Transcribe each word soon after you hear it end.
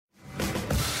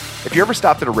If you ever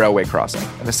stopped at a railway crossing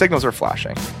and the signals are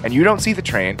flashing and you don't see the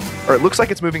train, or it looks like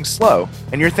it's moving slow,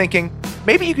 and you're thinking,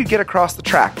 maybe you could get across the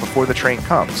track before the train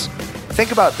comes.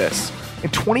 Think about this. In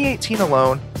 2018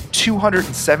 alone,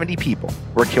 270 people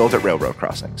were killed at railroad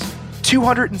crossings.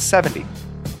 270.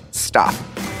 Stop.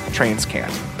 Trains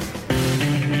can't.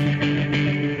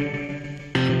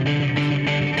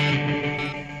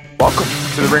 Welcome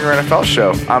to the Ringer NFL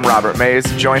show. I'm Robert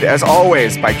Mays, joined as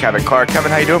always by Kevin Clark. Kevin,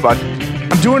 how you doing, bud?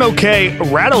 I'm doing okay.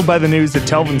 Rattled by the news that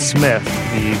Telvin Smith,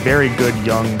 the very good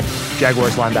young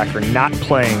Jaguars linebacker, not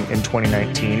playing in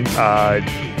 2019,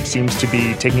 seems to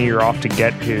be taking a year off to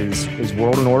get his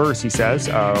world in order, as he says.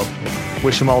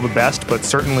 Wish him all the best, but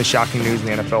certainly shocking news in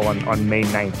the NFL on May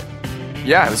 9th.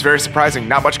 Yeah, it was very surprising.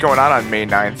 Not much going on May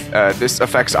 9th. This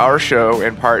affects our show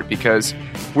in part because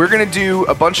we're going to do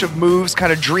a bunch of moves,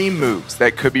 kind of dream moves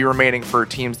that could be remaining for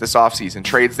teams this offseason.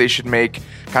 Trades they should make,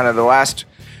 kind of the last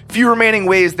few remaining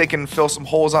ways they can fill some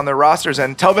holes on their rosters.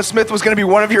 And Telvin Smith was going to be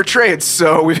one of your trades,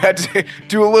 so we've had to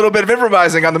do a little bit of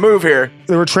improvising on the move here.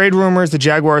 There were trade rumors. The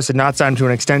Jaguars had not signed to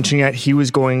an extension yet. He was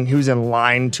in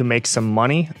line to make some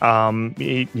money.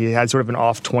 He had sort of an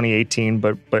off 2018,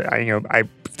 but I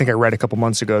think I read a couple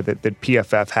months ago that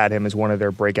PFF had him as one of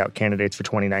their breakout candidates for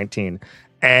 2019.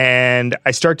 And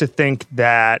I start to think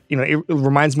that, it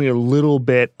reminds me a little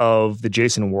bit of the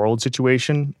Jason World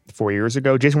situation 4 years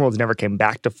ago. Jason World never came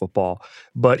back to football,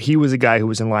 but he was a guy who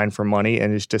was in line for money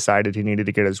and just decided he needed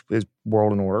to get his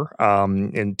world in order,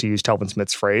 and to use Telvin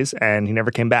Smith's phrase, and he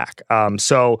never came back.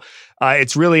 So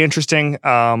it's really interesting.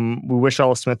 We wish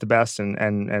Ella Smith the best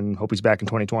and hope he's back in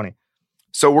 2020.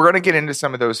 So we're going to get into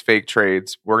some of those fake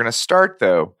trades. We're going to start,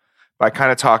 though, by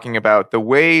kind of talking about the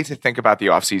way to think about the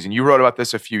offseason. You wrote about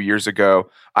this a few years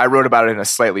ago. I wrote about it in a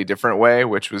slightly different way,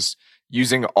 which was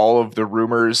using all of the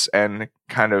rumors and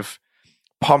kind of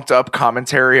pumped up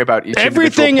commentary about each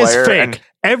Everything individual player.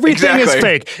 Everything is fake.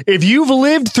 Everything is fake. If you've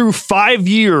lived through 5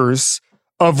 years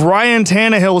of Ryan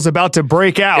Tannehill is about to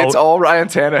break out, it's all Ryan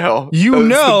Tannehill. You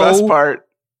know the best part.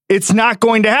 It's not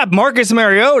going to happen. Marcus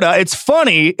Mariota, it's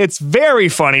funny. It's very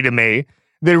funny to me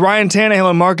that Ryan Tannehill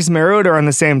and Marcus Mariota are on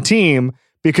the same team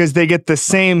because they get the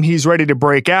same "he's ready to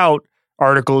break out"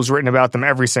 articles written about them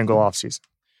every single offseason.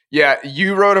 Yeah,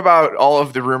 you wrote about all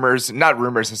of the rumors, not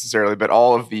rumors necessarily, but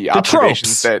all of the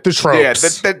observations. The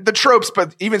tropes. Yeah, the tropes,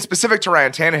 but even specific to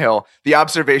Ryan Tannehill, the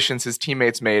observations his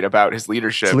teammates made about his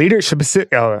leadership.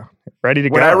 Ready to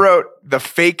go. When I wrote the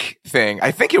fake thing,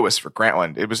 I think it was for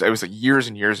Grantland. It was like years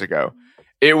and years ago.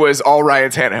 It was all Ryan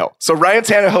Tannehill. So Ryan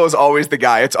Tannehill is always the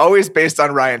guy. It's always based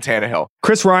on Ryan Tannehill.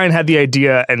 Chris Ryan had the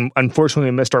idea, and unfortunately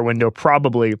missed our window.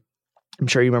 Probably, I'm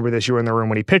sure you remember this. You were in the room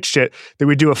when he pitched it. That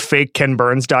we do a fake Ken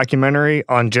Burns documentary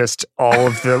on just all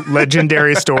of the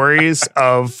legendary stories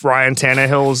of Ryan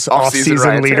Tannehill's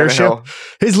off-season leadership.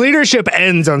 Tannehill. His leadership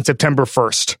ends on September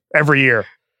 1st every year.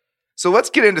 So let's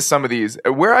get into some of these.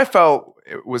 Where I felt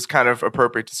it was kind of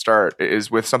appropriate to start is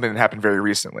with something that happened very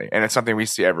recently, and it's something we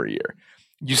see every year.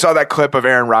 You saw that clip of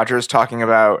Aaron Rodgers talking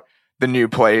about the new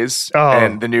plays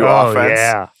and the new offense.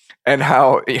 Yeah. And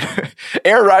how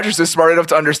Aaron Rodgers is smart enough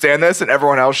to understand this, and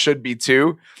everyone else should be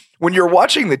too. When you're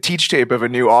watching the teach tape of a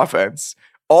new offense,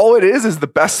 all it is the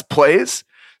best plays.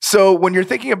 So when you're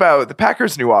thinking about the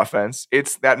Packers' new offense,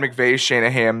 it's that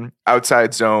McVay-Shanahan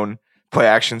outside zone play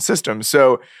action system.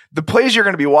 So the plays you're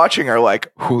going to be watching are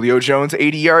like Julio Jones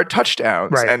 80-yard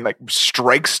touchdowns and like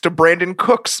strikes to Brandon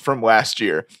Cooks from last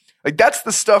year. Like, that's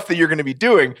the stuff that you're going to be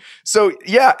doing. So,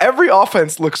 yeah, every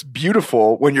offense looks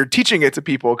beautiful when you're teaching it to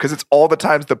people because it's all the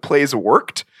times the plays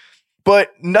worked,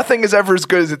 but nothing is ever as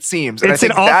good as it seems. And I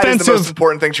think that is the most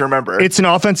important thing to remember. It's an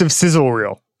offensive sizzle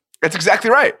reel. That's exactly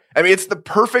right. I mean, it's the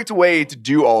perfect way to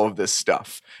do all of this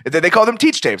stuff. They call them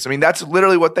teach tapes. I mean, that's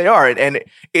literally what they are. And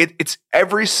it's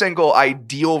every single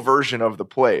ideal version of the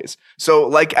plays. So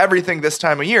like everything this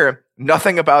time of year,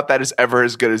 nothing about that is ever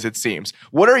as good as it seems.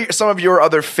 What are some of your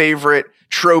other favorite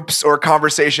tropes or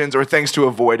conversations or things to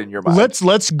avoid in your mind?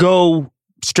 Let's go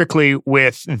strictly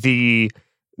with the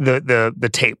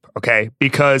tape, okay?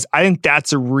 Because I think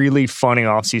that's a really funny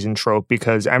offseason trope,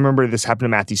 because I remember this happened to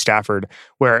Matthew Stafford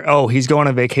where, he's going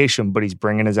on vacation, but he's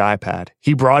bringing his iPad.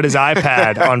 He brought his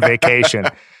iPad on vacation.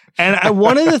 And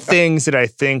one of the things that I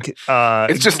think...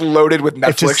 it's just loaded with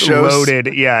Netflix shows.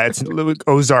 Loaded, yeah. It's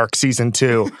Ozark season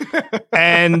 2.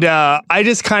 And I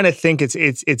just kind of think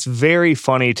it's very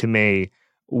funny to me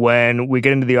when we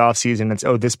get into the offseason, it's,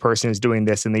 this person is doing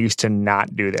this and they used to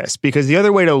not do this. Because the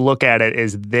other way to look at it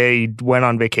is they went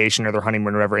on vacation or their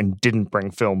honeymoon or whatever and didn't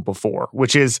bring film before,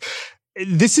 which is,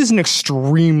 this is an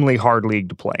extremely hard league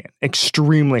to play in.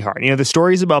 Extremely hard. The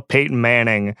stories about Peyton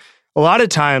Manning a lot of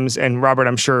times, and Robert,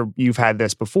 I'm sure you've had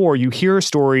this before, you hear a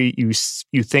story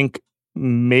you think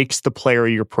makes the player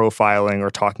you're profiling or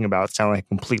talking about sound like a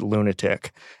complete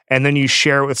lunatic, and then you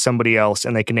share it with somebody else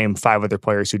and they can name 5 other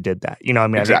players who did that. You know what I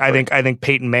mean? Exactly. I think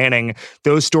Peyton Manning,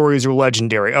 those stories are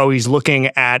legendary. Oh, he's looking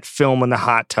at film in the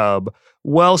hot tub.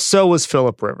 Well, so was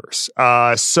Phillip Rivers.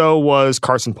 So was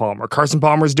Carson Palmer. Carson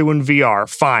Palmer's doing VR.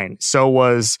 Fine. So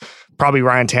was probably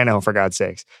Ryan Tannehill, for God's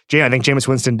sakes. I think Jameis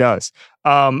Winston does.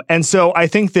 And so I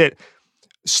think that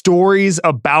stories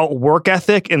about work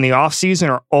ethic in the offseason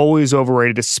are always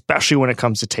overrated, especially when it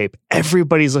comes to tape.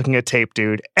 Everybody's looking at tape,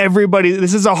 dude.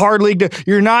 This is a hard league.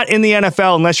 You're not in the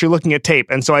NFL unless you're looking at tape.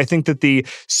 And so I think that the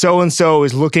so-and-so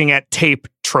is looking at tape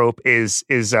trope is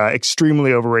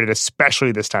extremely overrated,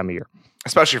 especially this time of year.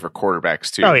 Especially for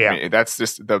quarterbacks, too. Oh, yeah. I mean, that's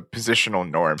just the positional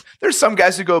norm. There's some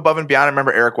guys who go above and beyond. I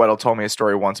remember Eric Weddle told me a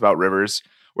story once about Rivers,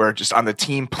 where just on the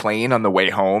team plane on the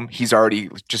way home, he's already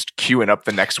just queuing up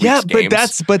the next week's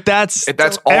games. But that's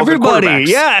all everybody. The quarterbacks.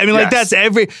 Yeah, I mean,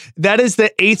 that is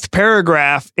the 8th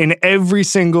paragraph in every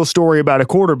single story about a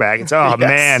quarterback. It's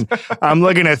man, I'm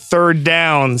looking at third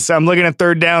downs. I'm looking at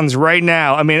third downs right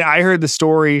now. I mean, I heard the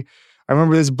story. I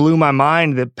remember this blew my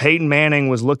mind that Peyton Manning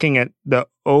was looking at the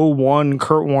 0-1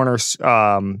 Kurt Warner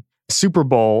Super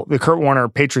Bowl, the Kurt Warner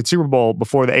Patriots Super Bowl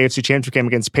before the AFC Championship game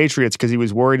against Patriots, because he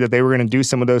was worried that they were going to do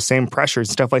some of those same pressures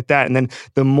and stuff like that. And then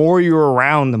the more you're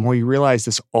around, the more you realize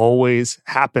this always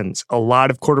happens. A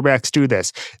lot of quarterbacks do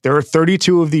this. There are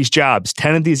 32 of these jobs.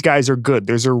 10 of these guys are good.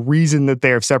 There's a reason that they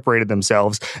have separated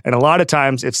themselves. And a lot of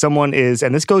times if someone is,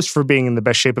 and this goes for being in the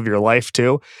best shape of your life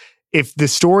too, if the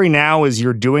story now is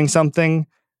you're doing something,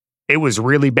 it was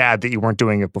really bad that you weren't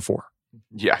doing it before.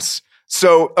 Yes.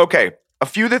 So, okay. A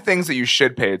few of the things that you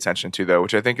should pay attention to, though,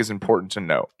 which I think is important to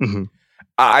know. Mm-hmm.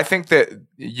 I think that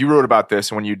you wrote about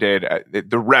this when you did.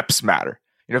 The reps matter.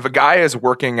 You know, if a guy is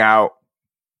working out,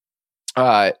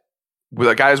 with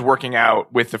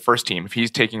the first team, if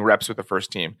he's taking reps with the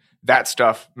first team, that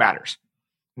stuff matters.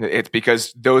 It's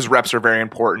because those reps are very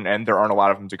important, and there aren't a lot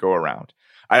of them to go around.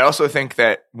 I also think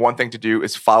that one thing to do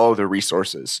is follow the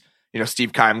resources. You know,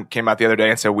 Steve Keim came out the other day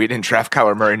and said, we didn't draft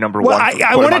Kyler Murray number 1.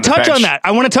 I want to touch on that.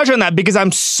 I want to touch on that because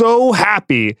I'm so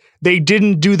happy they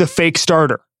didn't do the fake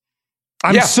starter.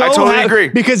 I totally agree.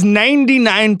 Because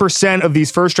 99% of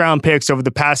these first round picks over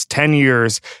the past 10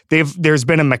 years, there's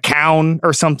been a McCown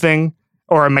or something,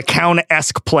 or a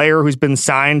McCown-esque player who's been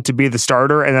signed to be the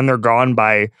starter, and then they're gone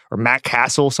or Matt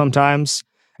Castle sometimes.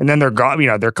 And then they're gone,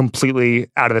 they're completely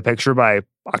out of the picture by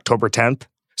October 10th.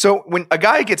 So when a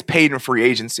guy gets paid in free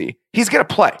agency, he's going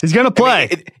to play. He's going to play.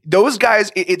 I mean, those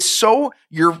guys, it's so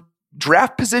your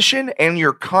draft position and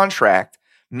your contract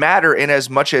matter in as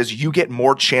much as you get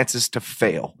more chances to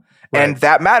fail. Right. And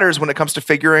that matters when it comes to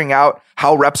figuring out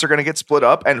how reps are going to get split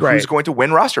up and who's going to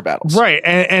win roster battles. Right.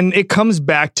 And it comes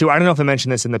back to, I don't know if I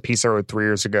mentioned this in the piece I wrote 3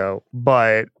 years ago,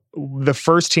 but the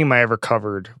first team I ever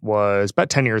covered was about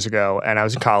 10 years ago, and I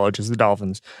was in college. It was the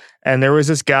Dolphins. And there was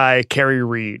this guy, Kerry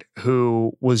Reed,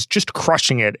 who was just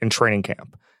crushing it in training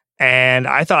camp. And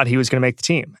I thought he was going to make the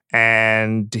team.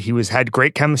 And he had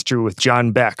great chemistry with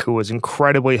John Beck, who was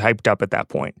incredibly hyped up at that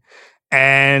point.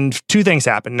 And 2 things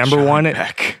happened. Number one,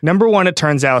 it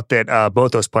turns out that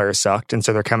both those players sucked, and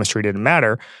so their chemistry didn't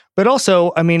matter. But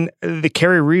also, I mean, the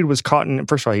Kerry Reed was caught in,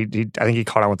 first of all, I think he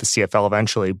caught on with the CFL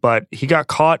eventually, but he got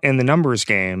caught in the numbers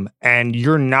game, and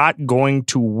you're not going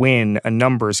to win a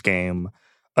numbers game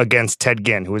against Ted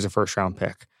Ginn, who was a first-round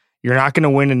pick. You're not going to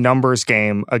win a numbers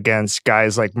game against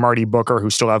guys like Marty Booker, who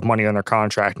still have money on their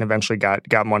contract and eventually got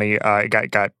money,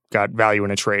 got value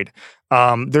in a trade.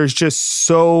 There's just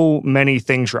so many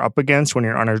things you're up against when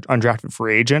you're an undrafted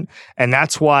free agent. And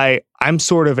that's why I'm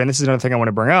sort of, and this is another thing I want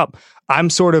to bring up, I'm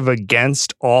sort of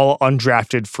against all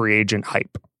undrafted free agent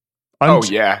hype. Oh,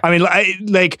 yeah. I mean,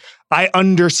 I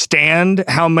understand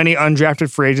how many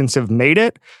undrafted free agents have made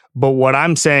it, but what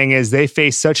I'm saying is they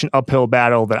face such an uphill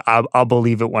battle that I'll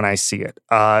believe it when I see it.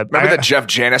 Remember the Jeff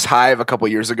Janis hive a couple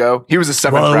years ago? He was a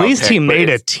 7th round pick. Well, at least he made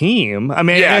a team. I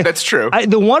mean, yeah, that's true.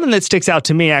 The one that sticks out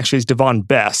to me actually is Devon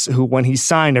Bess, who when he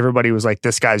signed, everybody was like,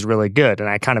 this guy's really good. And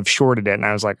I kind of shorted it. And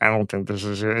I was like, I don't think this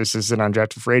is an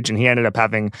undrafted free agent. He ended up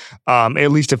having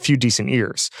at least a few decent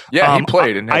years. Yeah, he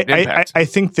played and had impact. I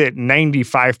think that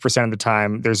 95% of the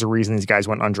time, there's a reason these guys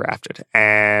went undrafted.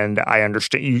 And I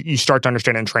understand, you start to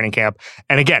understand it in training camp.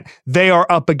 And again, they are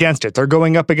up against it. They're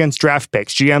going up against draft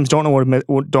picks. GMs don't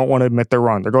want to admit they're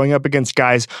wrong. They're going up against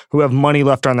guys who have money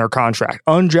left on their contract.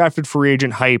 Undrafted free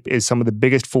agent hype is some of the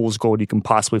biggest fool's gold you can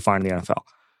possibly find in the NFL.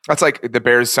 That's like the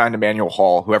Bears signed Emmanuel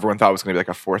Hall, who everyone thought was going to be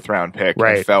like a 4th round pick,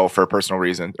 and fell for personal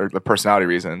reasons or the personality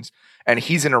reasons. and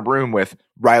he's in a room with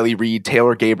Riley Reed,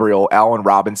 Taylor Gabriel, Allen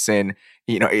Robinson.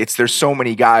 There's so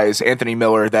many guys, Anthony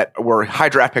Miller, that were high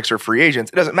draft picks or free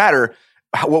agents. It doesn't matter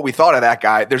what we thought of that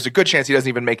guy. There's a good chance he doesn't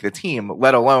even make the team,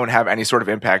 let alone have any sort of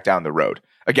impact down the road.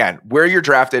 Again, where you're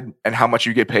drafted and how much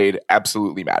you get paid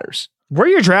absolutely matters. Where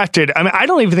you're drafted, I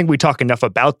don't even think we talk enough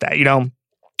about that.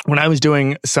 When I was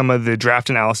doing some of the draft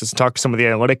analysis and talked to some of the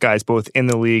analytic guys, both in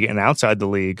the league and outside the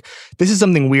league, this is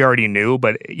something we already knew.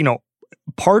 But,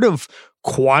 part of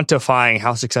quantifying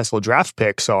how successful draft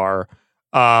picks are,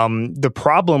 the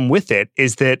problem with it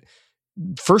is that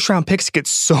first round picks get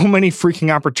so many freaking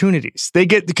opportunities.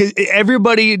 Because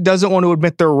everybody doesn't want to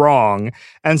admit they're wrong.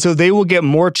 And so they will get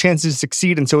more chances to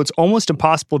succeed. And so it's almost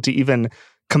impossible to even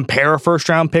compare a first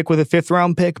round pick with a fifth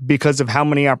round pick because of how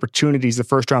many opportunities the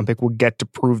first round pick will get to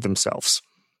prove themselves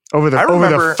over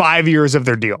the 5 years of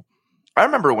their deal. I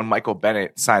remember when Michael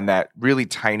Bennett signed that really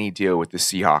tiny deal with the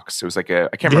Seahawks. It was I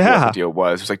can't remember what the deal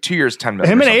was. It was 2 years, $10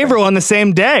 million. Him and Averill on the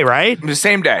same day, right? The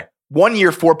same day. 1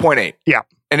 year, 4.8. Yeah.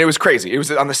 And it was crazy. It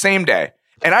was on the same day.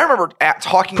 And I remember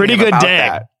talking pretty to him good about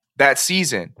day. that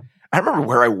season. I remember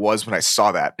where I was when I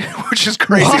saw that, which is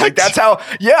crazy. What? That's how,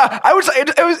 I was,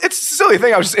 it's a silly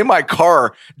thing. I was just in my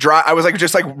car, I was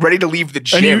just ready to leave the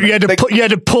gym. And you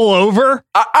had to pull over?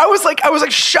 I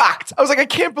was shocked. I was I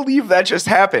can't believe that just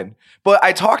happened. But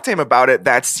I talked to him about it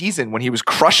that season when he was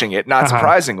crushing it, not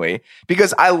surprisingly,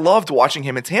 because I loved watching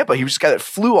him in Tampa. He was just a guy that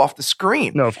flew off the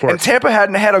screen. No, of course. And Tampa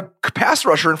hadn't had a pass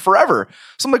rusher in forever.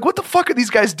 So I'm what the fuck are these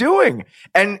guys doing?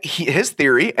 And his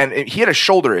theory, and he had a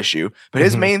shoulder issue, but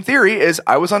his main theory is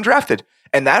I was undrafted.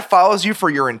 And that follows you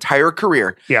for your entire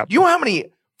career. Yeah. You know how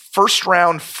many first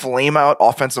round flame out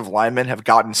offensive linemen have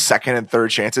gotten second and third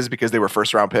chances because they were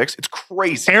first round picks? It's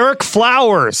crazy. Eric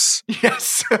Flowers.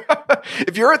 Yes.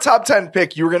 If you're a top 10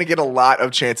 pick, you're going to get a lot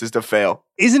of chances to fail.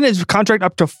 Isn't his contract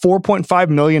up to $4.5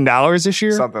 million this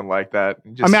year? Something like that.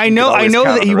 I know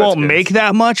that he won't make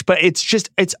that much, but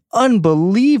it's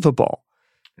unbelievable.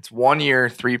 It's 1 year,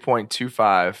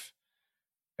 3.25.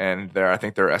 And I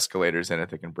think there are escalators in it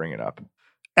that can bring it up.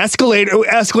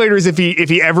 Escalators if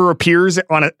he ever appears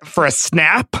for a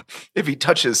snap. If he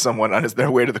touches someone on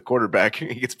their way to the quarterback,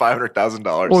 he gets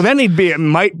 $500,000. Well, then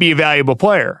might be a valuable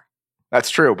player. That's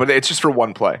true, but it's just for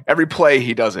one play. Every play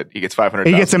he does it, he gets $500,000.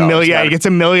 He gets $1 million. Yeah, he gets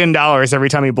 $1 million every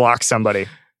time he blocks somebody.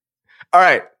 All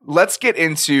right, let's get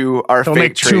into our He'll fake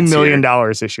make trades. $2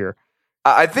 million this year.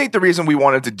 I think the reason we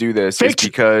wanted to do this is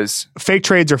because fake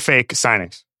trades are fake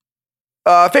signings.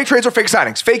 Fake trades or fake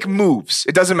signings, fake moves.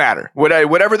 It doesn't matter.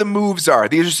 Whatever the moves are,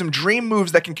 these are some dream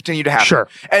moves that can continue to happen. Sure.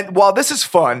 And while this is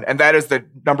fun, and that is the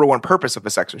number one purpose of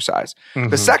this exercise,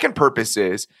 the second purpose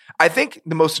is, I think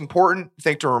the most important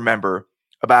thing to remember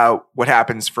about what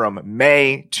happens from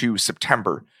May to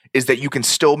September is that you can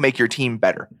still make your team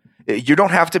better. You don't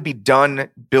have to be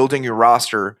done building your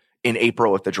roster in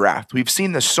April at the draft. We've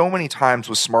seen this so many times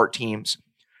with smart teams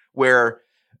where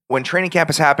when training camp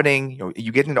is happening,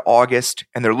 you get into August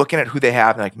and they're looking at who they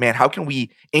have and man, how can we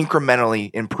incrementally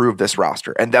improve this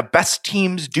roster? And the best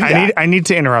teams do that. I need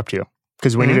to interrupt you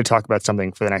because we need to talk about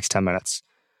something for the next 10 minutes.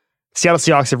 Seattle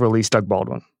Seahawks have released Doug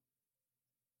Baldwin.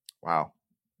 Wow.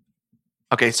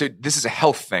 Okay, so this is a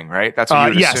health thing, right? That's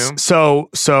what you would assume?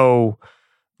 So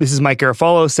this is Mike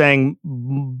Garafolo saying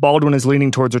Baldwin is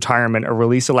leaning towards retirement. A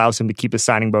release allows him to keep his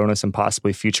signing bonus and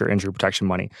possibly future injury protection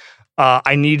money.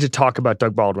 I need to talk about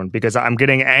Doug Baldwin because I'm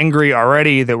getting angry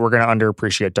already that we're going to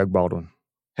underappreciate Doug Baldwin.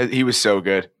 He was so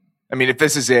good. I mean, if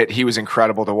this is it, he was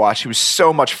incredible to watch. He was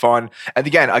so much fun. And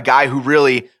again, a guy who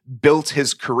really built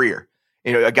his career.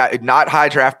 A guy, not high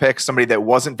draft pick, somebody that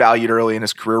wasn't valued early in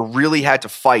his career, really had to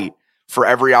fight for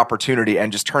every opportunity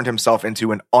and just turned himself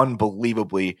into an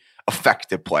unbelievably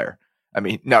effective player. I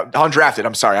mean, no, undrafted.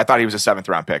 I'm sorry. I thought he was a 7th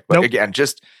round pick. But again,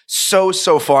 just so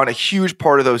fun. A huge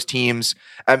part of those teams.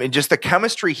 I mean, just the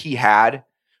chemistry he had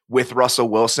with Russell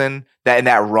Wilson in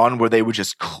that run where they were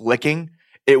just clicking.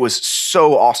 It was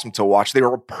so awesome to watch. They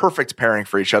were a perfect pairing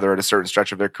for each other at a certain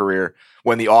stretch of their career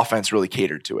when the offense really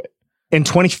catered to it. In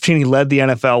 2015, he led the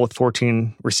NFL with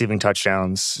 14 receiving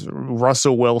touchdowns.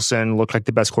 Russell Wilson looked like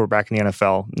the best quarterback in the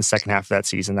NFL in the second half of that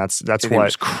season. That's what he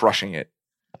was crushing it.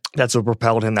 That's what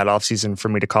propelled him that offseason for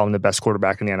me to call him the best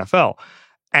quarterback in the NFL.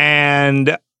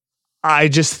 And I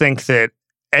just think that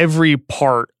every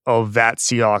part of that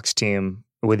Seahawks team,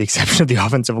 with the exception of the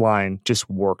offensive line, just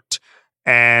worked.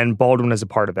 And Baldwin is a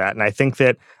part of that. And I think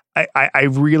that I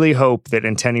really hope that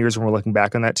in 10 years when we're looking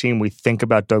back on that team, we think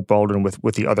about Doug Baldwin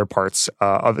with the other parts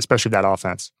of especially that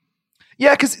offense.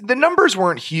 Yeah, because the numbers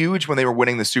weren't huge when they were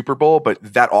winning the Super Bowl, but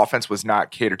that offense was not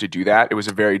catered to do that. It was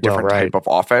a very different type of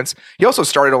offense. He also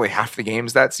started only half the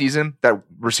games that season. That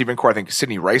receiving core, I think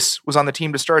Sidney Rice was on the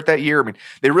team to start that year. I mean,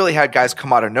 they really had guys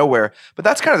come out of nowhere, but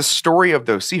that's kind of the story of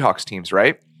those Seahawks teams,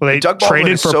 right? Well, they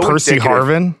traded for Percy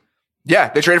Harvin. Yeah,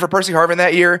 they traded for Percy Harvin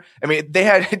that year. I mean, they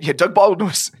had Doug Baldwin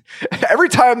was every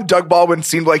time Doug Baldwin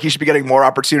seemed like he should be getting more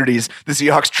opportunities, the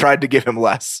Seahawks tried to give him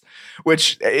less.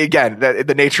 Which again,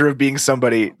 the nature of being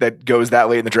somebody that goes that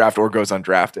late in the draft or goes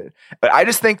undrafted. But I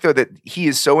just think though that he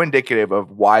is so indicative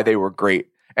of why they were great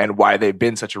and why they've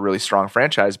been such a really strong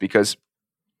franchise because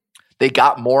they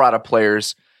got more out of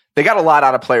players. They got a lot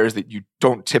out of players that you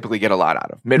don't typically get a lot out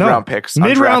of. Mid-round picks,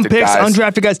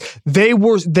 undrafted guys.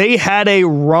 They had a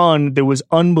run that was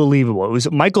unbelievable. It was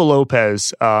Michael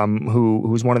Lopez, who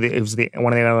was one of the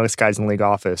analytics guys in the league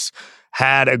office,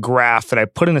 had a graph that I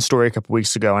put in a story a couple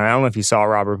weeks ago, and I don't know if you saw it,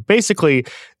 Robert. Basically,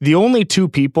 the only two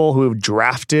people who have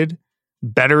drafted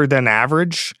better than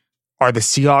average are the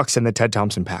Seahawks and the Ted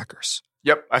Thompson Packers.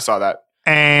 Yep, I saw that.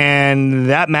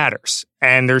 And that matters.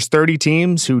 And there's 30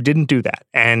 teams who didn't do that.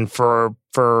 And for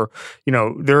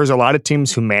there's a lot of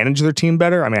teams who manage their team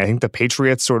better. I mean, I think the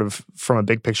Patriots sort of from a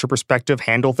big picture perspective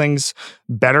handle things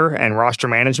better and roster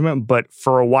management. But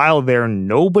for a while there,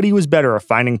 nobody was better at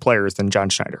finding players than John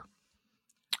Schneider.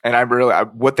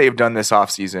 And what they've done this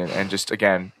offseason, and just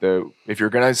again, if you're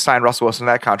going to sign Russell Wilson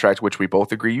to that contract, which we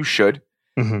both agree you should,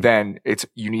 then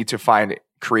you need to find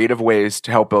creative ways to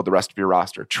help build the rest of your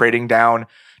roster. Trading down,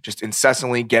 just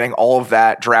incessantly getting all of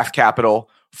that draft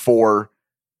capital for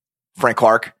Frank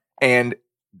Clark. And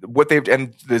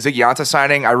and the Ziggy Ansah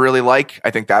signing, I really like.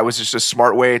 I think that was just a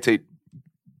smart way to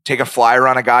take a flyer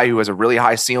on a guy who has a really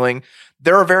high ceiling.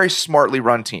 They're a very smartly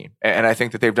run team. And I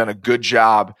think that they've done a good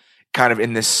job kind of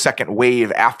in this second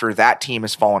wave after that team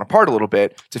has fallen apart a little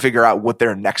bit to figure out what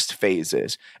their next phase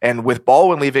is. And with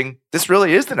Baldwin leaving, this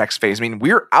really is the next phase. I mean,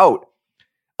 we're out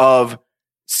of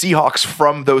Seahawks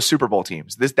from those Super Bowl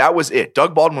teams. That was it.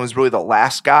 Doug Baldwin was really the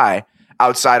last guy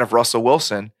outside of Russell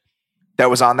Wilson that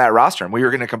was on that roster. And we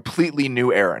were in a completely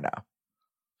new era now.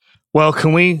 Well,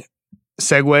 can we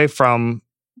segue from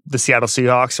the Seattle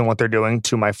Seahawks and what they're doing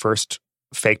to my first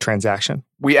fake transaction?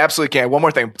 We absolutely can. One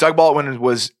more thing. Doug Baldwin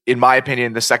was, in my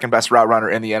opinion, the second best route runner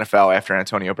in the NFL after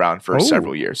Antonio Brown for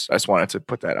several years. I just wanted to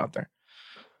put that out there.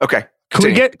 Okay.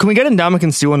 Continue. Can we get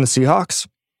Ndamukong Suh on the Seahawks?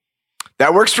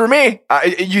 That works for me.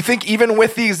 You think even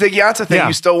with the Ziggy Ansah thing,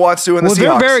 you still want Suh in the Seahawks?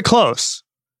 Well, they're very close.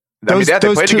 They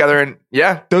played together,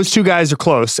 and those two guys are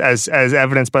close, as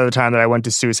evidenced by the time that I went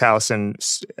to Suh's house and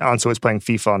Ansah was playing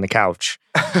FIFA on the couch,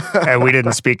 and we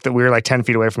didn't speak. That we were like 10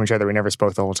 feet away from each other. We never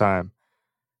spoke the whole time.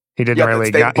 He didn't really.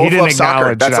 He didn't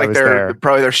acknowledge that I was there.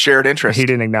 Probably their shared interest. He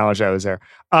didn't acknowledge I was there.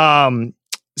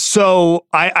 So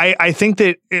I think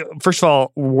that, first of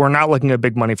all, we're not looking at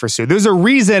big money for Suh. There's a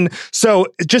reason. So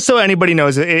just so anybody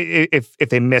knows, if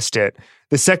they missed it,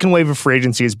 the second wave of free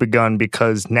agency has begun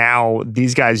because now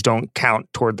these guys don't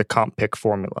count toward the comp pick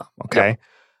formula. Okay. Yep.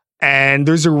 And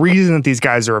there's a reason that these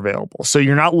guys are available. So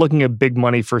you're not looking at big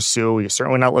money for Suh. You're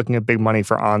certainly not looking at big money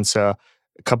for Ansah,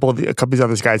 a couple of these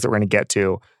other guys that we're going to get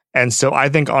to. And so I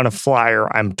think on a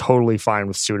flyer, I'm totally fine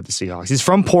with Suh to the Seahawks. He's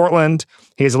from Portland.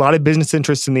 He has a lot of business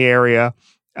interests in the area.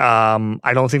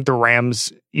 I don't think the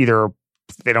Rams either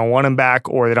they don't want him back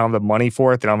or they don't have the money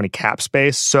for it. They don't have any cap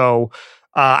space. So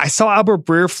I saw Albert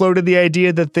Breer floated the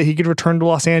idea that he could return to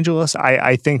Los Angeles.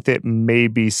 I think that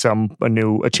maybe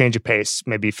a change of pace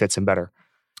maybe fits him better.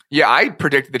 Yeah, I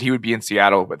predicted that he would be in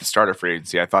Seattle at the start of free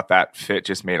agency. I thought that fit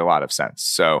just made a lot of sense.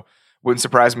 So wouldn't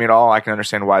surprise me at all. I can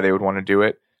understand why they would want to do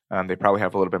it. They probably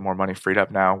have a little bit more money freed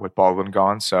up now with Baldwin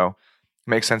gone, so it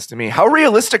makes sense to me. How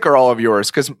realistic are all of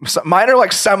yours? Because mine are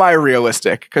like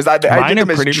semi-realistic. Because I did them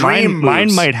as dream moves.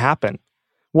 Mine might happen.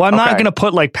 Well, I'm not going to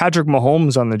put like Patrick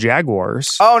Mahomes on the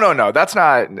Jaguars. Oh no, it's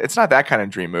not that kind of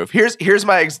dream move. Here's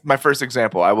my first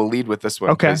example. I will lead with this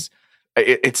one. Okay,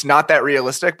 it's not that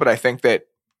realistic, but I think that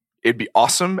it'd be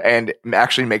awesome and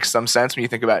actually makes some sense when you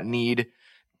think about need,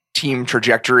 team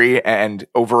trajectory, and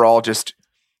overall just.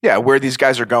 Yeah, where these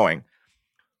guys are going.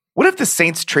 What if the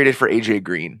Saints traded for AJ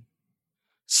Green?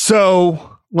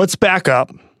 So let's back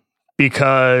up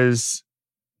because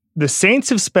the Saints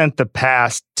have spent the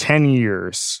past 10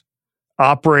 years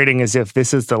operating as if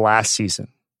this is the last season.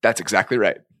 That's exactly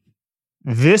right.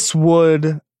 This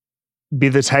would be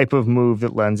the type of move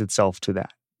that lends itself to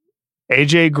that.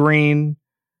 AJ Green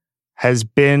has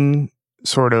been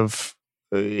sort of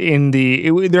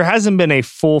there hasn't been a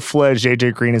full-fledged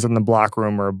AJ Green is in the block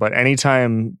rumor, but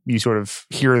anytime you sort of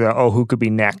hear who could be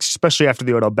next, especially after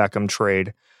the Odell Beckham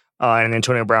trade, and an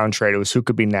Antonio Brown trade. It was who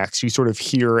could be next. You sort of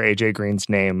hear AJ Green's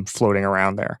name floating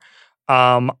around there.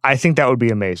 I think that would be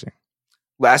amazing.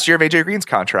 Last year of AJ Green's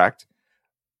contract,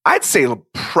 I'd say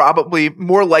probably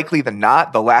more likely than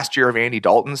not, the last year of Andy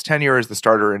Dalton's tenure as the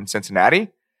starter in Cincinnati.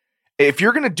 If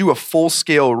you're going to do a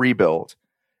full-scale rebuild,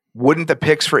 wouldn't the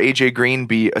picks for AJ Green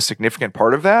be a significant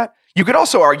part of that? You could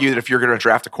also argue that if you're going to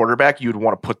draft a quarterback, you'd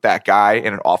want to put that guy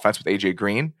in an offense with AJ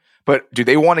Green. But do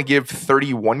they want to give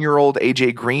 31-year-old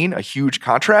AJ Green a huge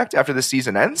contract after the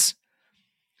season ends?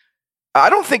 I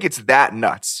don't think it's that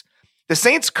nuts. The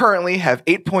Saints currently have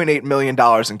 $8.8 million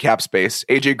in cap space.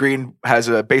 AJ Green has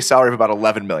a base salary of about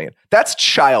 $11 million. That's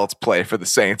child's play for the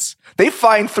Saints. They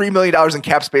find $3 million in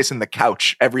cap space in the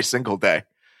couch every single day.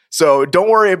 So don't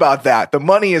worry about that. The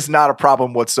money is not a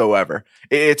problem whatsoever.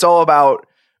 It's all about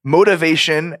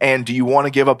motivation and do you want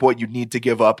to give up what you need to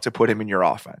give up to put him in your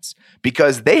offense?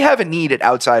 Because they have a need at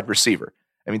outside receiver.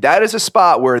 I mean, that is a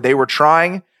spot where they were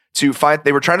trying to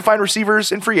find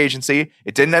receivers in free agency.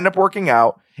 It didn't end up working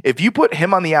out. If you put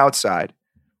him on the outside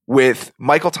with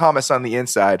Michael Thomas on the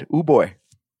inside, ooh boy,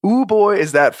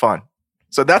 is that fun.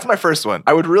 So that's my first one.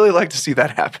 I would really like to see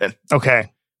that happen.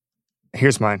 Okay.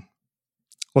 Here's mine.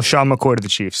 LaShawn McCoy to the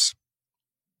Chiefs.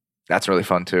 That's really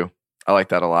fun too. I like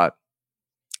that a lot.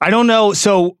 I don't know.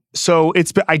 So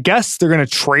I guess they're going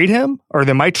to trade him, or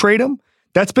they might trade him.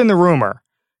 That's been the rumor.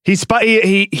 He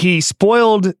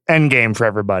spoiled Endgame for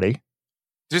everybody.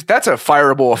 Just that's a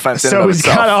fireable offense. So he's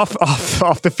got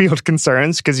off the field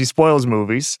concerns because he spoils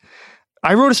movies.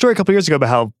 I wrote a story a couple years ago about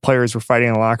how players were fighting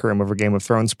in the locker room over Game of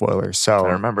Thrones spoilers. So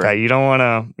I remember. You don't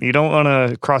want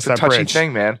to cross that bridge. It's a touchy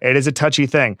thing, man. It is a touchy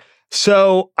thing.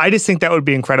 So I just think that would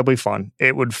be incredibly fun.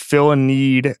 It would fill a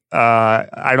need.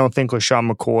 I don't think LaShawn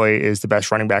McCoy is the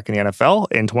best running back in the NFL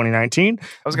in 2019. I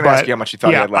was going to ask you how much you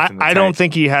thought he had left in the tank. I don't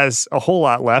think he has a whole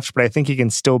lot left, but I think he can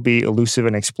still be elusive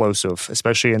and explosive,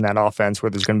 especially in that offense where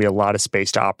there's going to be a lot of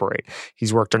space to operate.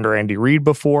 He's worked under Andy Reid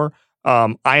before.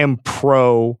 I am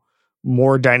pro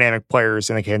more dynamic players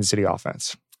in the Kansas City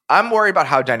offense. I'm worried about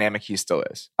how dynamic he still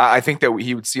is. I think that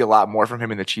he would see a lot more from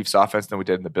him in the Chiefs offense than we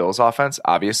did in the Bills offense,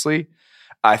 obviously.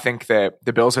 I think that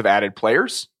the Bills have added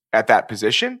players at that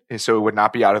position, so it would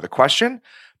not be out of the question.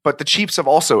 But the Chiefs have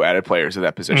also added players at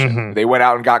that position. Mm-hmm. They went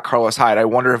out and got Carlos Hyde. I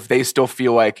wonder if they still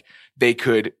feel like they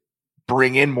could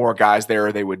bring in more guys there,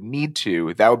 or they would need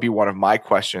to. That would be one of my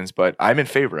questions, but I'm in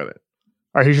favor of it.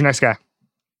 All right, who's your next guy?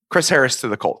 Chris Harris to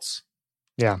the Colts.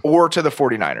 Yeah. Or to the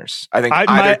 49ers. I think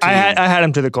I had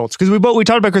him to the Colts because we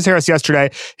talked about Chris Harris yesterday.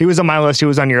 He was on my list. He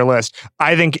was on your list.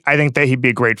 I think that he'd be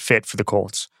a great fit for the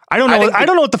Colts. I don't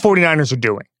know what the 49ers are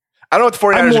doing. I don't know what the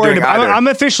 49ers are doing either. I'm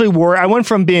officially worried. I went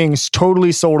from being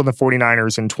totally sold on the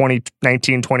 49ers in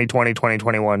 2019, 2020,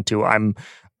 2021 to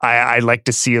I'd like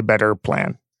to see a better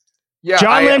plan. Yeah,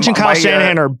 John Lynch and Kyle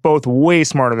Shanahan are both way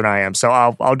smarter than I am, so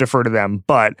I'll defer to them.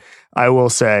 But I will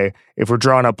say, if we're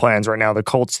drawing up plans right now, the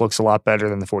Colts looks a lot better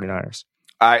than the 49ers.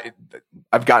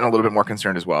 I've gotten a little bit more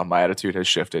concerned as well. My attitude has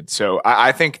shifted. So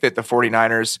I think that the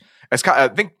 49ers, I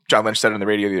think John Lynch said on the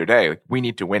radio the other day, like, we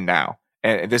need to win now.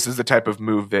 And this is the type of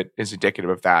move that is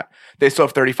indicative of that. They still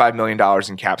have $35 million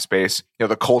in cap space. You know,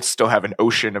 the Colts still have an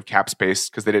ocean of cap space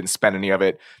because they didn't spend any of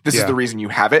it. This is the reason you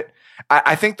have it.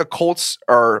 I think the Colts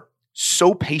are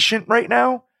so patient right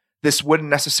now. This wouldn't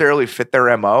necessarily fit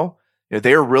their MO. You know,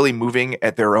 they are really moving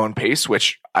at their own pace,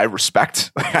 which I respect.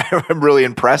 I'm really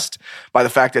impressed by the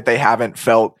fact that they haven't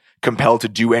felt compelled to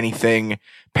do anything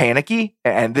panicky.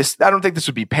 And I don't think this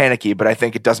would be panicky, but I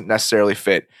think it doesn't necessarily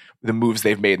fit the moves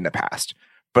they've made in the past.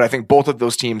 But I think both of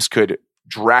those teams could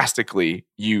drastically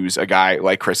use a guy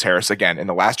like Chris Harris again. In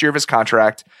the last year of his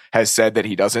contract, has said that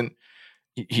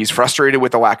he's frustrated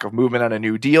with the lack of movement on a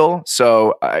new deal.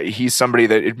 So he's somebody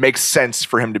that it makes sense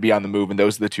for him to be on the move. And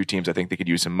those are the two teams I think they could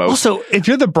use him most. Also, if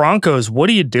you're the Broncos, what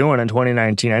are you doing in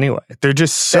 2019 anyway? They're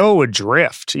just so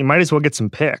adrift. You might as well get some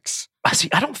picks. See,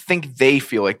 I don't think they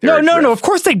feel like they're adrift. No, of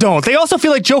course they don't. They also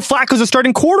feel like Joe Flacco's a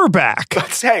starting quarterback.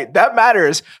 But hey, that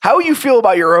matters. How you feel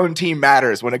about your own team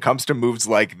matters when it comes to moves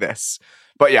like this.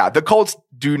 But yeah, the Colts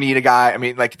do need a guy. I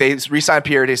mean, like, they re-signed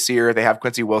Pierre Desir. They have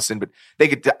Quincy Wilson, but they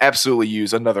could absolutely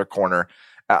use another corner.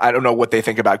 I don't know what they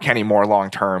think about Kenny Moore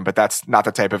long-term, but that's not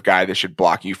the type of guy that should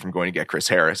block you from going to get Chris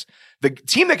Harris. The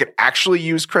team that could actually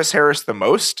use Chris Harris the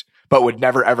most, but would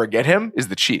never, ever get him is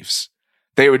the Chiefs.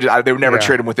 They would never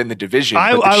trade him within the division.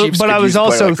 I was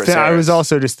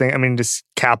also just thinking, I mean, just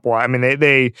cap-wise. I mean,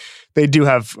 they do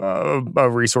have a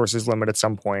resources limit at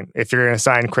some point if you're going to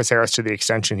sign Chris Harris to the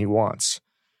extension he wants.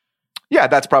 Yeah,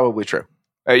 that's probably true.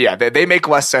 Yeah, they make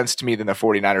less sense to me than the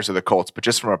 49ers or the Colts, but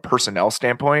just from a personnel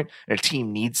standpoint and a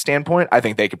team needs standpoint, I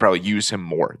think they could probably use him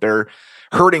more. They're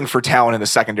hurting for talent in the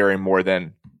secondary more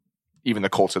than even the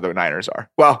Colts or the Niners are.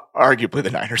 Well, arguably the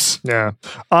Niners. Yeah.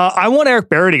 I want Eric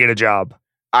Berry to get a job.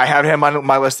 I have him on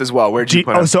my list as well. Where'd you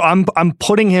put him? So I'm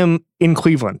putting him in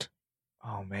Cleveland.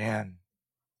 Oh, man.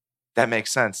 That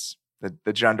makes sense.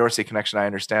 The John Dorsey connection, I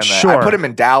understand that. Sure. I put him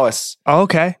in Dallas. Oh,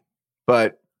 okay.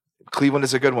 But Cleveland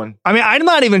is a good one. I mean, I'm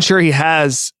not even sure he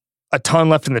has a ton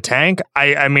left in the tank.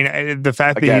 I mean, the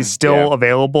fact that he's still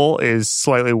available is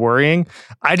slightly worrying.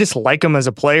 I just like him as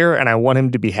a player, and I want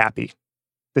him to be happy.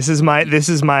 This is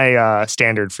my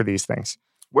standard for these things.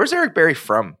 Where's Eric Berry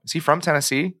from? Is he from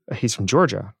Tennessee? He's from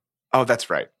Georgia. Oh, that's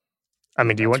right. I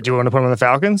mean, do you want to put him on the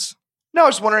Falcons? No, I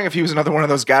was just wondering if he was another one of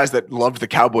those guys that loved the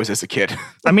Cowboys as a kid.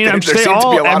 I mean, I'm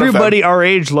sure everybody our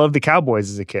age loved the Cowboys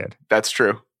as a kid. That's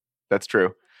true.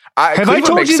 Have I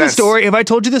told you the story? Have I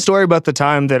told you the story about the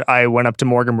time that I went up to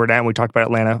Morgan Burnett and we talked about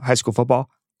Atlanta high school football?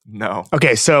 No.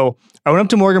 Okay, so I went up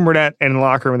to Morgan Burnett in the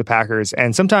locker room of the Packers,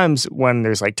 and sometimes when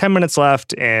there's like 10 minutes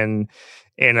left in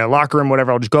a locker room,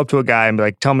 whatever, I'll just go up to a guy and be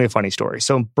like, tell me a funny story.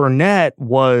 So Burnett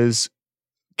was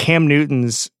Cam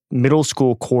Newton's middle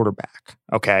school quarterback,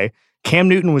 okay? Cam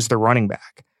Newton was the running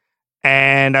back.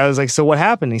 And I was like, so what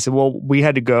happened? He said, well, we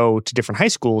had to go to different high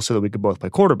schools so that we could both play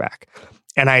quarterback.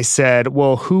 And I said,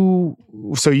 well,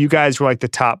 so you guys were like the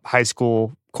top high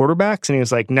school quarterbacks? And he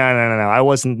was like, no. I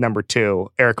wasn't number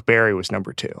 2. Eric Berry was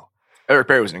number 2. Eric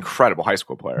Berry was an incredible high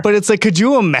school player. But it's like, could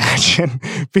you imagine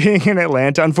being in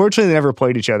Atlanta? Unfortunately, they never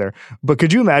played each other. But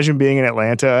could you imagine being in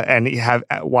Atlanta and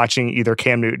watching either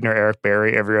Cam Newton or Eric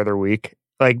Berry every other week?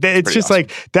 Like, it's just awesome.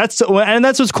 Like,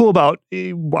 that's what's cool about,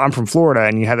 I'm from Florida,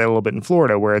 and you had that a little bit in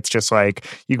Florida, where it's just like,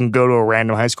 you can go to a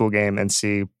random high school game and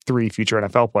see 3 future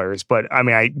NFL players. But I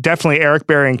mean, I definitely, Eric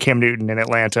Berry and Cam Newton in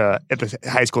Atlanta at the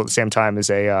high school at the same time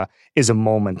is a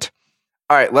moment.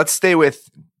 All right, let's stay with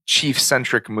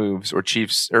Chiefs-centric moves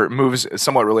or moves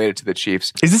somewhat related to the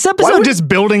Chiefs. Is this episode just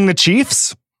building the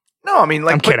Chiefs? No, I mean,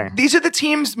 like, I'm kidding. These are the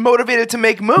teams motivated to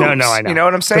make moves. No, I know. You know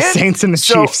what I'm saying? The Saints and the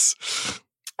Chiefs.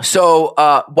 So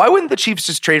why wouldn't the Chiefs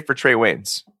just trade for Trey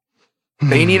Waynes?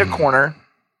 They need a corner.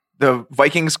 The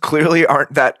Vikings clearly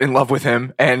aren't that in love with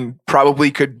him and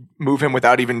probably could move him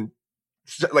without even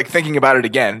like thinking about it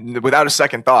again, without a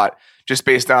second thought, just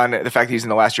based on the fact that he's in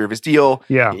the last year of his deal.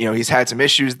 Yeah. You know, he's had some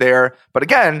issues there. But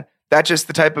again, that's just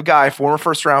the type of guy, former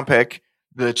first-round pick.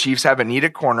 The Chiefs have a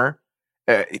needed corner.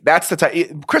 That's the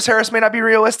type. Chris Harris may not be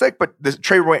realistic, but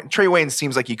Trey Waynes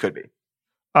seems like he could be.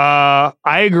 I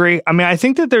agree. I mean, I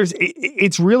think that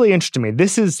it's really interesting to me.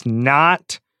 This is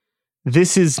not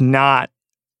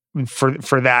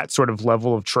for that sort of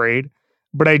level of trade,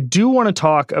 but I do want to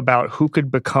talk about who could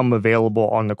become available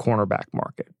on the cornerback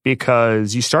market,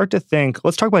 because you start to think,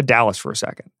 let's talk about Dallas for a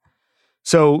second.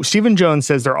 So Stephen Jones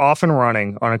says they're off and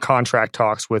running on a contract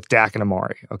talks with Dak and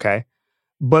Amari. Okay.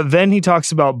 But then he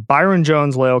talks about Byron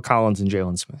Jones, La'el Collins, and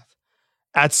Jalen Smith.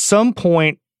 At some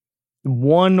point,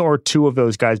 1 or 2 of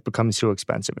those guys becomes too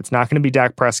expensive. It's not going to be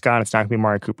Dak Prescott. It's not going to be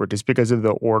Amari Cooper, just because of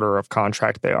the order of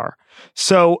contract they are.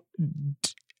 So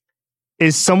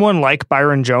is someone like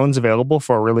Byron Jones available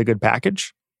for a really good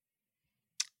package?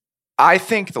 I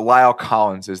think the La'el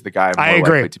Collins is the guy. I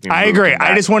agree.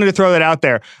 I just wanted to throw that out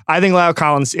there. I think La'el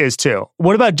Collins is too.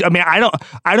 What about, I mean,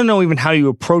 I don't know even how you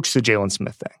approach the Jalen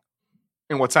Smith thing.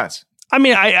 In what sense? I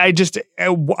mean, I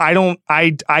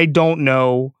don't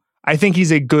know. I think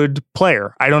he's a good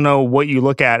player. I don't know what you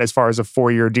look at as far as a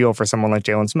 4-year deal for someone like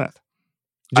Jalen Smith.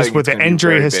 Just with the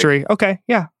injury history. Big. Okay,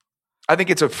 yeah. I think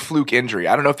it's a fluke injury.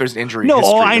 I don't know if there's injury history.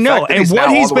 No, I know. And what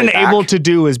he's been able to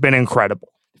do has been incredible.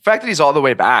 The fact that he's all the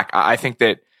way back, I think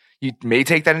that you may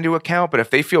take that into account, but if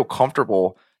they feel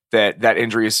comfortable that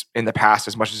injury is in the past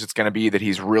as much as it's going to be, that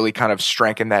he's really kind of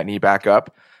strengthened that knee back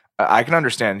up, I can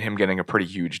understand him getting a pretty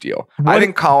huge deal. I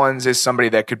think Collins is somebody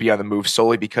that could be on the move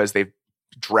solely because they've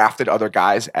drafted other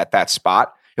guys at that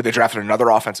spot. They drafted another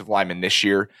offensive lineman this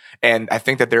year, and I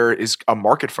think that there is a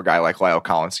market for a guy like La'el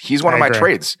Collins. He's one of my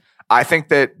trades. I think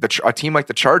that a team like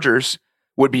the Chargers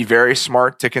would be very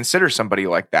smart to consider somebody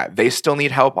like that. They still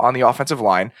need help on the offensive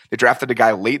line. They drafted a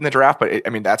guy late in the draft, but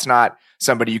that's not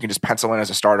somebody you can just pencil in as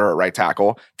a starter at right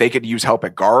tackle. They could use help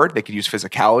at guard. They could use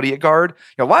physicality at guard.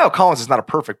 La'el Collins is not a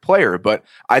perfect player, but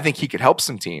I think he could help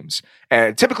some teams.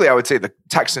 And typically I would say the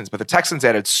Texans, but the Texans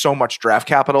added so much draft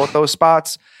capital at those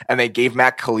spots, and they gave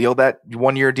Matt Khalil that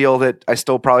 1-year deal that I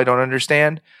still probably don't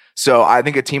understand. So I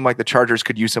think a team like the Chargers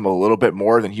could use him a little bit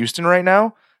more than Houston right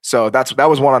now. So that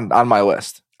was one on my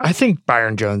list. I think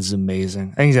Byron Jones is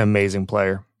amazing. I think he's an amazing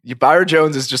player. Byron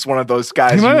Jones is just one of those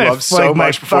guys you love so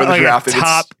much before the draft. A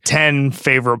top 10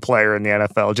 favorite player in the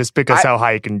NFL just because how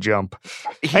high he can jump.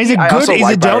 He's developed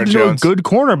into a good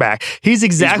cornerback. He's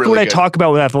exactly what I talk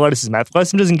about with athleticism.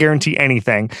 Athleticism doesn't guarantee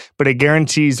anything, but it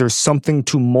guarantees there's something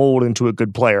to mold into a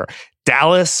good player.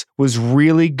 Dallas was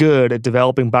really good at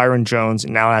developing Byron Jones,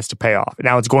 and now it has to pay off.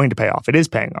 Now it's going to pay off. It is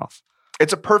paying off.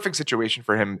 It's a perfect situation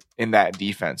for him in that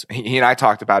defense. He and I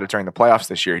talked about it during the playoffs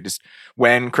this year.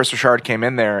 When Chris Richard came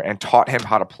in there and taught him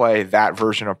how to play that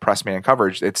version of press man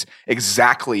coverage, it's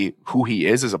exactly who he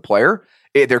is as a player.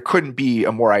 There couldn't be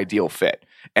a more ideal fit.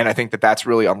 And I think that's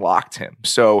really unlocked him.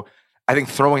 So I think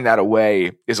throwing that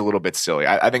away is a little bit silly.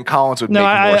 I think Collins would make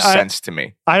more sense to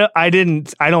me. I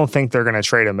don't think they're going to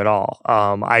trade him at all.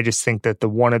 I just think that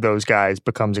one of those guys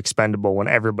becomes expendable when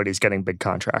everybody's getting big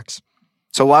contracts.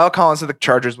 So Lyle Collins of the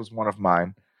Chargers was one of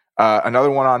mine. Another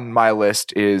one on my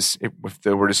list is,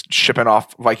 we're just shipping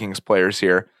off Vikings players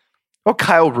here. Oh,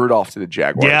 Kyle Rudolph to the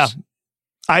Jaguars.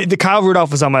 Yeah. The Kyle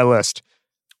Rudolph was on my list.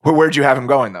 Where'd you have him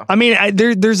going, though? I mean,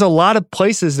 there's a lot of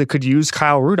places that could use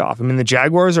Kyle Rudolph. I mean, the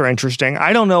Jaguars are interesting.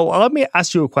 I don't know. Let me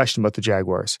ask you a question about the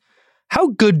Jaguars. How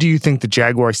good do you think the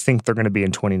Jaguars think they're going to be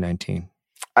in 2019?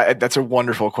 That's a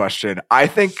wonderful question. I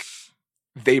think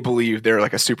they believe they're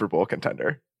like a Super Bowl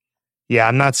contender. Yeah,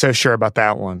 I'm not so sure about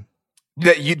that one.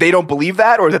 They don't believe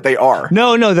that, or that they are?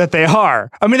 No, that they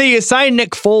are. I mean, they assign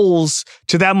Nick Foles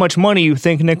to that much money. You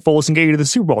think Nick Foles can get you to the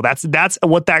Super Bowl? That's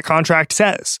what that contract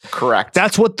says. Correct.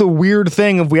 That's what the weird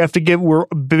thing of we're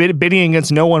bidding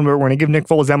against no one, but we're going to give Nick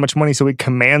Foles that much money so he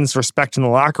commands respect in the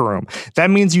locker room. That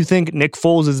means you think Nick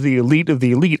Foles is the elite of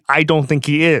the elite. I don't think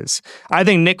he is. I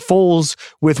think Nick Foles,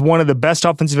 with one of the best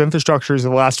offensive infrastructures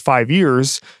of the last 5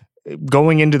 years,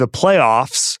 going into the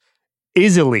playoffs,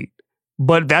 is elite.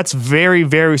 But that's very,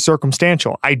 very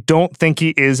circumstantial. I don't think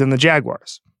he is in the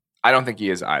Jaguars. I don't think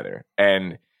he is either.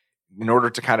 And in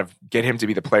order to kind of get him to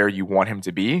be the player you want him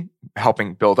to be,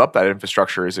 helping build up that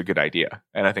infrastructure is a good idea.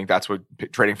 And I think that's what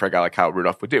trading for a guy like Kyle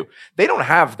Rudolph would do. They don't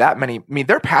have that many. I mean,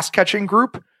 their pass catching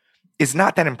group is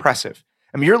not that impressive.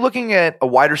 I mean, you're looking at a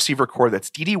wide receiver core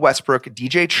that's D.D. Westbrook,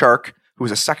 DJ Chark, who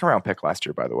was a second-round pick last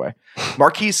year, by the way,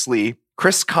 Marquise Lee,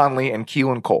 Chris Conley, and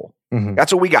Keelan Cole. Mm-hmm.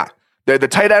 That's what we got. The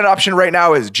tight end option right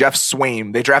now is Jeff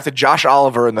Swaim. They drafted Josh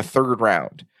Oliver in the 3rd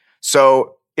round.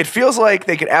 So it feels like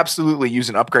they could absolutely use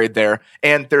an upgrade there.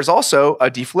 And there's also a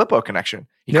DeFilippo connection.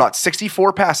 He caught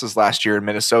 64 passes last year in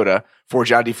Minnesota for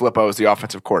John DeFilippo as the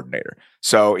offensive coordinator.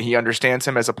 So he understands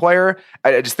him as a player.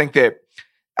 I just think that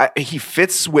he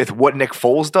fits with what Nick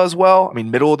Foles does well. I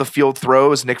mean, middle of the field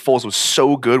throws. Nick Foles was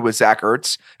so good with Zach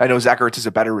Ertz. I know Zach Ertz is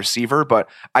a better receiver, but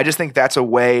I just think that's a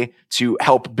way to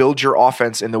help build your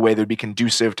offense in the way that would be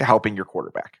conducive to helping your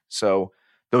quarterback. So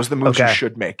those are the moves you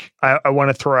should make. I want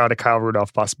to throw out a Kyle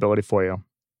Rudolph possibility for you.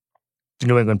 The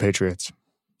New England Patriots.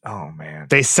 Oh, man.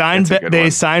 They signed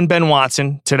Ben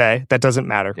Watson today. That doesn't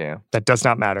matter. Yeah. That does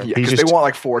not matter. Yeah, because they want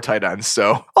like 4 tight ends.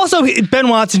 So also, Ben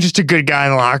Watson's just a good guy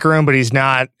in the locker room, but he's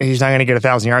not going to get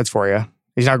 1,000 yards for you.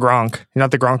 He's not Gronk. He's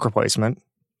not the Gronk replacement.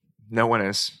 No one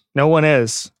is. No one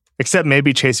is. Except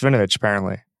maybe Chase Vinovich,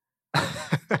 apparently.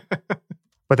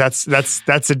 But that's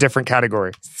a different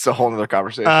category. It's a whole other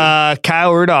conversation.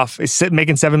 Kyle Rudolph is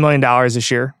making $7 million this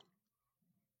year.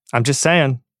 I'm just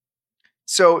saying.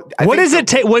 So what does it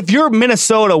take? If you're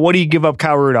Minnesota, what do you give up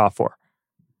Kyle Rudolph for?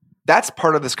 That's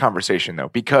part of this conversation, though,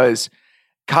 because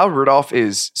Kyle Rudolph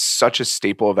is such a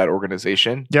staple of that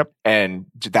organization. Yep. And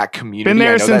that community. Been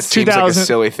there since 2000. Seems like a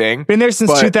silly thing. Been there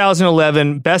since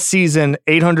 2011. Best season,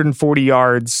 840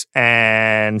 yards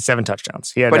and 7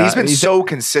 touchdowns. But he's been so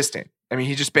consistent. I mean,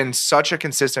 he's just been such a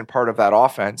consistent part of that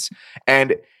offense.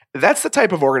 And that's the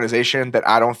type of organization that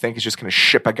I don't think is just going to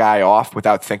ship a guy off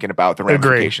without thinking about the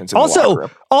ramifications.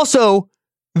 Also,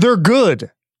 they're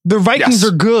good. The Vikings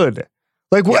are good.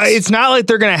 Like it's not like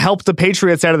they're going to help the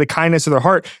Patriots out of the kindness of their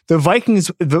heart. The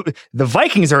Vikings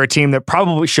are a team that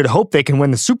probably should hope they can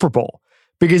win the Super Bowl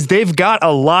because they've got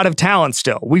a lot of talent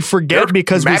still. We forget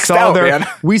because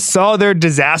we saw their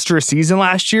disastrous season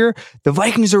last year. The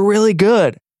Vikings are really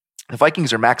good. The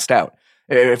Vikings are maxed out.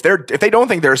 If they don't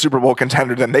think they're a Super Bowl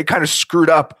contender, then they kind of screwed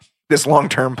up this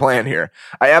long-term plan here.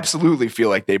 I absolutely feel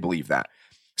like they believe that.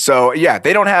 So yeah,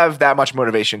 they don't have that much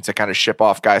motivation to kind of ship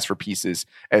off guys for pieces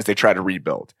as they try to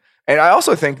rebuild. And I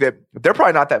also think that they're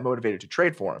probably not that motivated to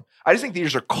trade for him. I just think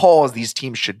these are calls these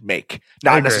teams should make,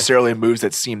 not necessarily moves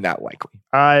that seem that likely.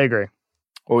 I agree.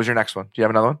 What was your next one? Do you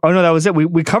have another one? Oh no, that was it.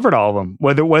 We covered all of them.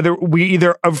 Whether we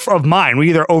either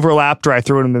overlapped or I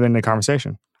threw them in the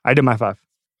conversation. I did my 5.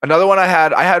 Another one I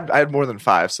had more than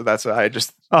 5, so that's I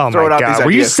just Oh throwing my out God. these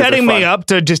Were you ideas 'cause they're setting me fun. up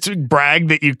to just brag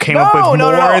that you came up with more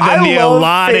No. than I the love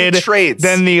allotted fake trades.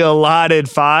 than the allotted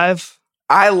 5?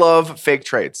 I love fake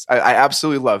trades. I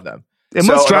absolutely love them. It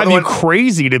must drive you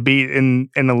crazy to be in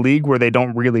a league where they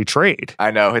don't really trade. I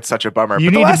know, it's such a bummer.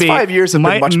 You but the need last to be, 5 years have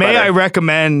been much May better. I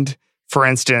recommend, for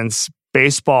instance,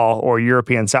 baseball or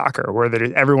European soccer, where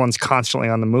everyone's constantly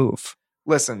on the move?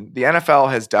 Listen, the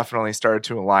NFL has definitely started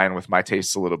to align with my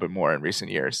tastes a little bit more in recent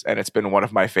years, and it's been one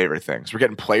of my favorite things. We're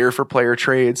getting player-for-player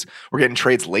trades. We're getting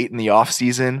trades late in the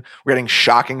offseason. We're getting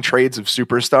shocking trades of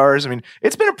superstars. I mean,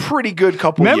 it's been a pretty good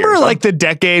couple years. Remember, like, the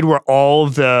decade where all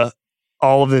of the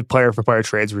player-for-player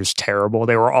trades were just terrible?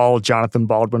 They were all Jonathan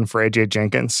Baldwin for AJ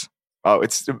Jenkins. Oh,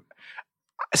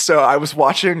 so I was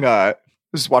watching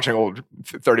old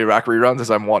 30 Rock reruns, as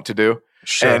I'm wont to do.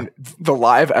 Sure. And the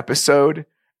live episode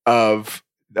of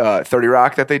 30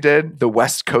 Rock that they did, the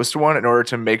West Coast one, in order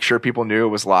to make sure people knew it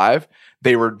was live,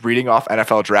 they were reading off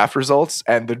NFL draft results,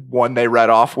 and the one they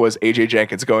read off was AJ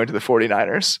Jenkins going to the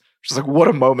 49ers. Which is like, what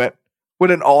a moment.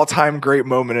 What an all-time great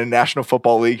moment in National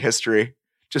Football League history.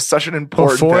 Just such an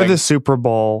important Before thing. the Super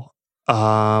Bowl, when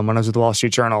I was with the Wall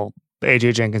Street Journal,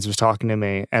 AJ Jenkins was talking to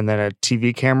me, and then a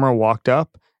TV camera walked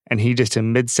up, and he just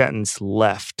in mid-sentence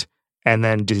left, and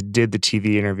then just did the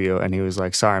TV interview, and he was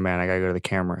like, "Sorry, man, I gotta go to the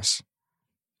cameras."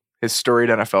 His storied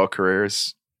NFL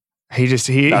careers. He just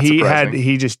did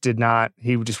not.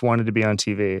 He just wanted to be on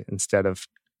TV instead of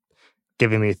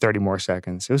giving me 30 more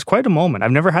seconds. It was quite a moment.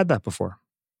 I've never had that before.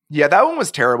 Yeah, that one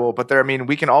was terrible, but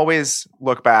we can always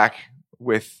look back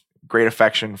with great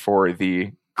affection for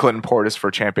the Clinton Portis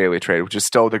for Champ Bailey trade, which is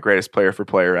still the greatest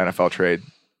player-for-player NFL trade,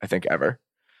 I think, ever.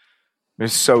 It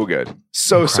was so good.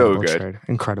 So good. Trade.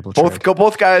 Incredible trade.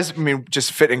 Both guys,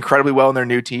 just fit incredibly well in their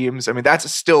new teams.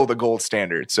 That's still the gold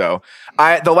standard. So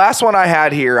the last one I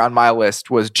had here on my list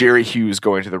was Jerry Hughes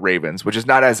going to the Ravens, which is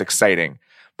not as exciting,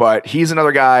 but he's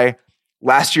another guy.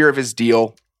 Last year of his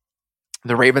deal,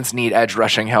 the Ravens need edge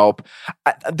rushing help.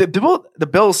 The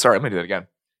Bills, sorry, let me do that again.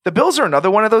 The Bills are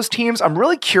another one of those teams. I'm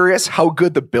really curious how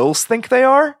good the Bills think they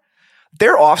are.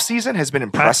 Their offseason has been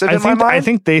impressive in my mind. I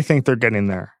think they think they're getting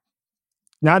there.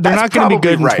 They're not going to be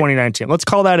good in 2019. Let's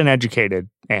call that an educated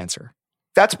answer.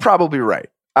 That's probably right.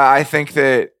 I think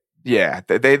that, yeah,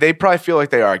 they probably feel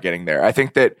like they are getting there. I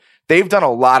think that they've done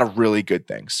a lot of really good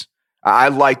things. I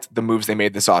liked the moves they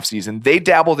made this offseason. They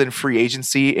dabbled in free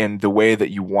agency in the way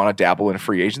that you want to dabble in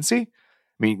free agency.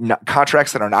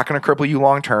 Contracts that are not going to cripple you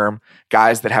long term,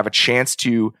 guys that have a chance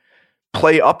to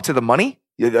play up to the money,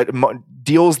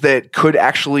 deals that could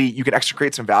actually, you can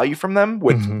extricate some value from them.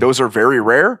 Those are very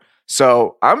rare.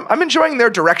 So I'm enjoying their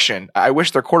direction. I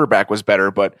wish their quarterback was better,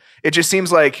 but it just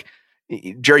seems like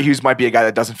Jerry Hughes might be a guy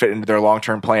that doesn't fit into their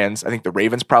long-term plans. I think the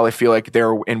Ravens probably feel like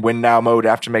they're in win now mode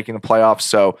after making the playoffs.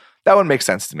 So that would make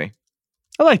sense to me.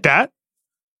 I like that.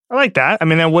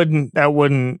 That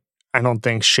wouldn't, I don't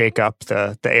think, shake up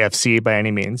the AFC by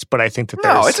any means, but I think that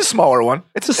it's a smaller one.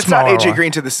 It's not AJ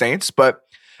Green to the Saints, but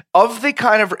of the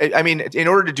kind of, in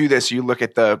order to do this, you look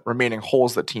at the remaining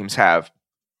holes that teams have.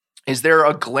 Is there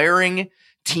a glaring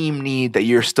team need that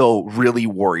you're still really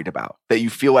worried about, that you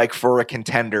feel like for a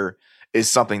contender is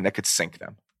something that could sink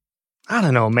them? I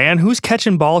don't know, man. Who's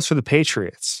catching balls for the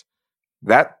Patriots?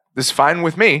 That is fine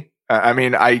with me.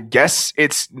 I guess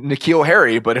it's N'Keal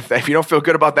Harry, but if you don't feel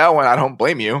good about that one, I don't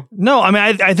blame you. No,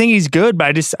 I think he's good,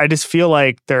 but I just feel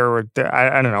like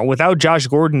I don't know. Without Josh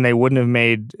Gordon, they wouldn't have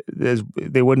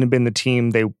been the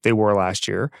team they were last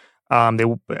year. I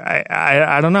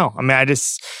don't know.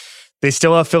 They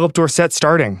still have Philip Dorsett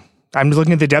starting. I'm just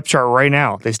looking at the depth chart right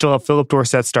now. They still have Philip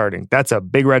Dorsett starting. That's a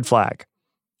big red flag.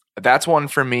 That's one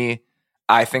for me.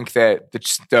 I think that,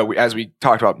 as we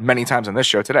talked about many times on this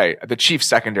show today, the Chiefs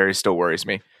secondary still worries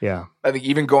me. Yeah. I think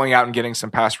even going out and getting some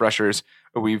pass rushers,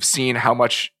 we've seen how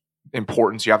much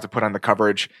importance you have to put on the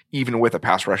coverage, even with a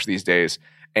pass rush these days.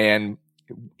 And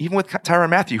even with Tyrann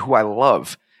Mathieu, who I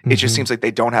love, it just seems like they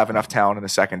don't have enough talent in the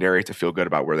secondary to feel good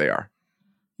about where they are.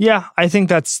 Yeah, I think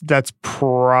that's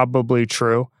probably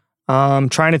true. Trying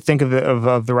to think of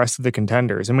the rest of the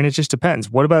contenders. It just depends.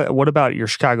 What about your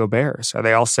Chicago Bears? Are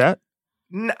they all set?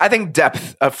 I think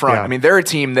depth up front. Yeah. They're a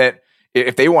team that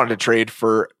if they wanted to trade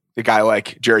for a guy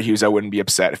like Jerry Hughes, I wouldn't be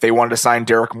upset. If they wanted to sign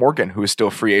Derek Morgan, who is still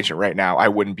a free agent right now, I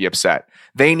wouldn't be upset.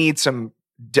 They need some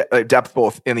depth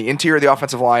both in the interior of the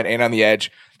offensive line and on the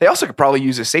edge. They also could probably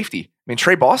use a safety.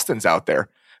 Trey Boston's out there.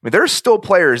 There are still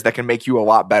players that can make you a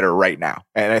lot better right now.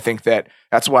 And I think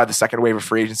that's why the second wave of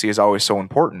free agency is always so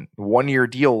important. 1-year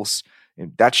deals,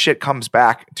 that shit comes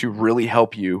back to really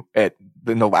help you at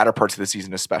in the latter parts of the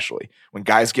season, especially when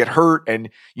guys get hurt and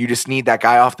you just need that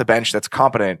guy off the bench that's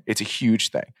competent. It's a huge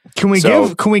thing. Can we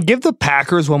give the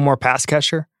Packers one more pass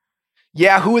catcher?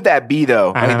 Yeah, who would that be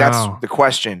though? I mean, that's the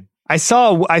question. I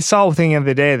saw a thing the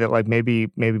other day that like maybe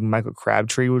Michael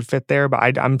Crabtree would fit there,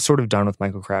 but I'm sort of done with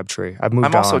Michael Crabtree. I'm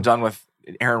also done with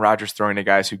Aaron Rodgers throwing to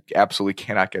guys who absolutely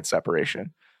cannot get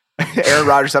separation. Aaron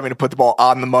Rodgers having to put the ball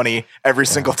on the money every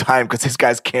single time because his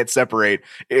guys can't separate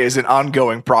is an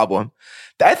ongoing problem.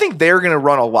 I think they're going to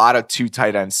run a lot of 2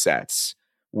 tight end sets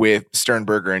with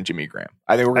Sternberger and Jimmy Graham.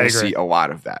 I think we're going to see a lot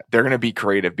of that. They're going to be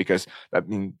creative because, I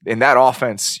mean, in that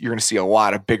offense, you're going to see a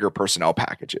lot of bigger personnel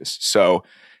packages. So,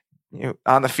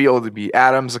 on the field, it'd be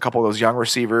Adams, a couple of those young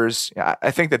receivers. I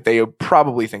think that they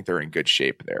probably think they're in good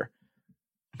shape there.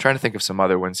 I'm trying to think of some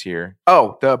other ones here.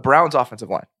 Oh, the Browns offensive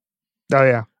line. Oh,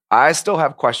 yeah. I still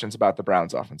have questions about the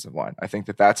Browns offensive line. I think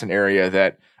that that's an area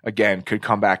that, again, could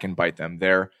come back and bite them.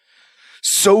 They're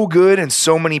so good in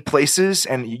so many places,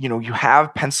 and you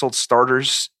have penciled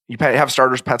starters. You have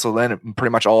starters penciled in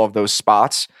pretty much all of those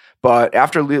spots. But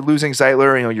after losing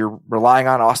Zeitler, you're relying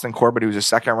on Austin Corbett, who's a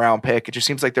 2nd-round pick. It just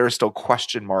seems like there are still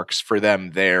question marks for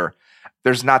them there.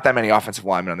 There's not that many offensive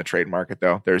linemen on the trade market,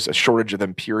 though. There's a shortage of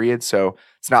them, period. So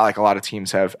it's not like a lot of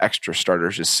teams have extra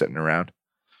starters just sitting around.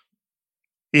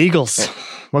 Eagles.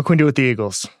 What can we do with the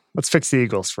Eagles? Let's fix the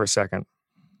Eagles for a second.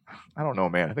 I don't know,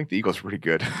 man. I think the Eagles are pretty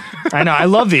good. I know. I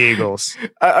love the Eagles.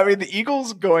 I mean, the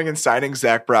Eagles going and signing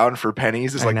Zach Brown for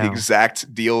pennies is like the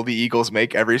exact deal the Eagles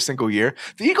make every single year.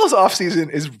 The Eagles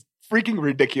offseason is freaking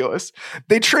ridiculous.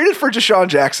 They traded for Deshaun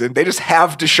Jackson. They just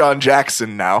have Deshaun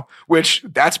Jackson now, which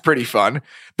that's pretty fun.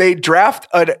 They draft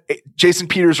a Jason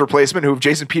Peters replacement, who if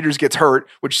Jason Peters gets hurt,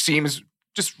 which seems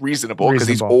just reasonable because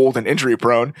he's old and injury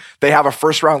prone. They have a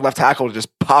 1st-round left tackle to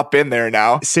just pop in there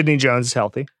now. Sidney Jones is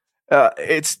healthy.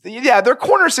 Their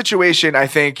corner situation, I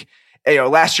think,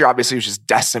 last year obviously was just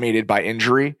decimated by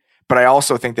injury, but I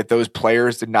also think that those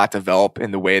players did not develop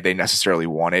in the way they necessarily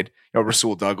wanted.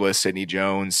 Rasul Douglas, Sidney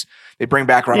Jones. They bring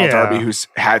back Ronald Darby, who's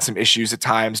had some issues at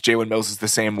times. Jalen Mills is the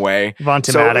same way.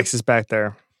 Vontae Maddox is back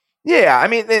there. Yeah, I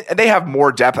mean, they have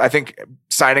more depth. I think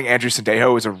signing Andrew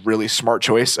Sandejo is a really smart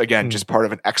choice. Again, just part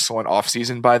of an excellent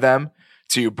offseason by them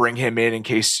to bring him in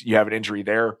case you have an injury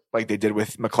there, like they did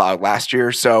with McLeod last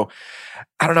year. So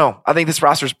I don't know. I think this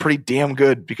roster is pretty damn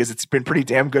good because it's been pretty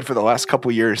damn good for the last couple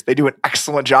of years. They do an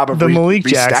excellent job of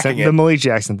restacking it. The Malik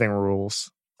Jackson thing rules.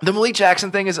 The Malik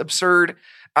Jackson thing is absurd.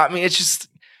 I mean, it's just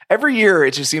every year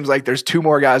it just seems like there's 2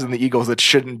 more guys in the Eagles that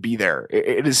shouldn't be there.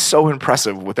 It is so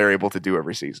impressive what they're able to do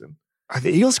every season. Are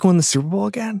the Eagles going to the Super Bowl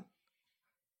again?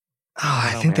 Oh,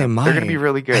 I think they might. They're going to be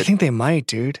really good. I think they might,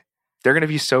 dude. They're going to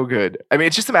be so good. I mean,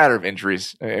 it's just a matter of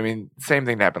injuries. I mean, same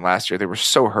thing that happened last year. They were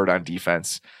so hurt on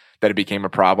defense that it became a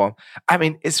problem. I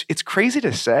mean, it's crazy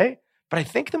to say, but I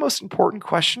think the most important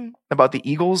question about the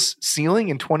Eagles' ceiling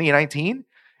in 2019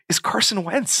 is Carson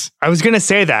Wentz. I was going to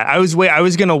say that. I was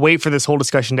going to wait for this whole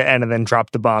discussion to end and then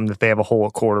drop the bomb that they have a hole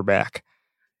at quarterback.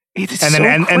 And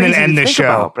then end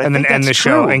the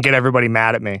show and get everybody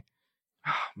mad at me.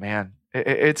 Oh, man,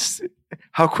 it's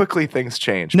how quickly things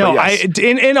change. No, yes.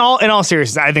 In all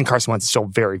seriousness, I think Carson Wentz is still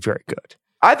very, very good.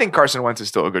 I think Carson Wentz is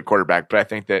still a good quarterback, but I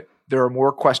think that there are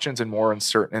more questions and more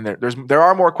uncertain. And there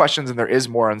are more questions and there is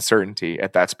more uncertainty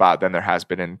at that spot than there has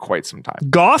been in quite some time.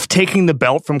 Goff taking the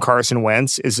belt from Carson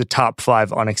Wentz is a top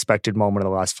 5 unexpected moment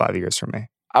of the last 5 years for me.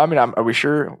 I mean, are we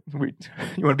sure you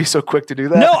want to be so quick to do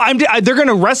that? No, they're going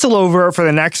to wrestle over it for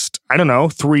the next,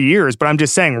 3 years. But I'm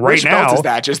just saying Which now. Belt is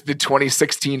that? Just the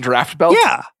 2016 draft belt?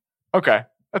 Yeah. Okay,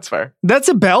 that's fair. That's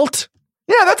a belt.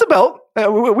 Yeah, that's a belt.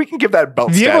 We can give that belt.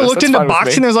 Have you ever looked into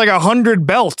boxing? There's like 100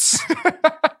 belts.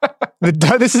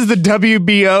 This is the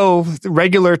WBO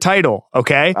regular title.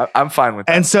 Okay, I'm fine with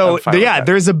that. And so,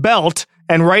 there's a belt.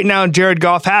 And right now, Jared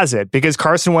Goff has it because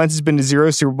Carson Wentz has been to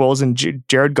 0 Super Bowls and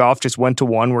Jared Goff just went to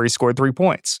 1 where he scored 3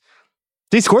 points.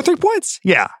 Did he score 3 points?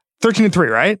 Yeah. 13-3,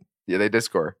 right? Yeah, they did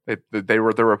score. There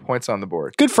were points on the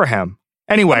board. Good for him.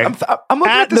 Anyway, I'm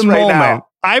looking at this right now.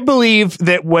 I believe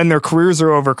that when their careers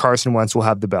are over, Carson Wentz will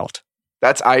have the belt.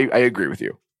 I agree with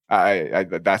you.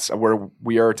 That's where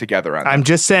we are together on that. I'm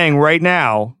just saying right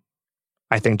now,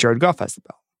 I think Jared Goff has the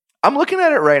belt. I'm looking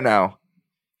at it right now.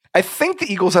 I think the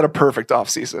Eagles had a perfect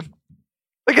offseason.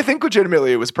 Like, I think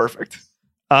legitimately it was perfect.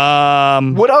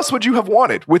 What else would you have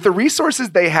wanted? With the resources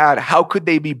they had, how could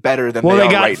they be better than they are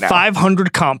right now? Well, they got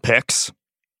 500 comp picks.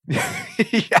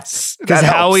 Yes. Because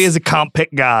Howie is a comp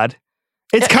pick god.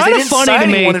 It's kind of funny to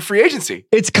me. In free agency.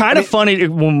 It's kind of funny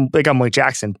when they got Malik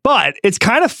Jackson, but it's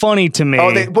kind of funny to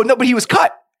me. But he was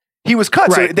cut. He was cut,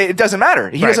 Right. so it doesn't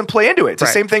matter. He doesn't play into it. It's the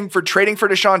same thing for trading for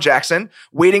Deshaun Jackson,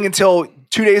 waiting until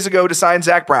 2 days ago to sign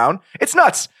Zach Brown. It's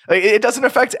nuts. It doesn't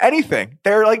affect anything.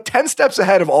 They're like 10 steps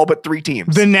ahead of all but 3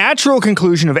 teams. The natural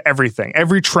conclusion of everything,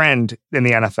 every trend in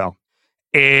the NFL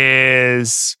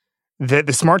is that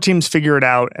the smart teams figure it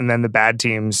out and then the bad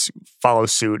teams follow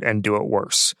suit and do it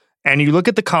worse. And you look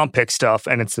at the comp pick stuff,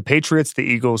 and it's the Patriots, the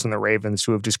Eagles, and the Ravens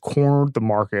who have just cornered the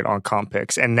market on comp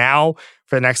picks. And now,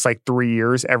 for the next 3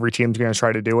 years, every team's going to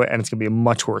try to do it, and it's going to be a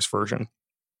much worse version.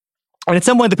 And at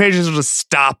some point, the Patriots will just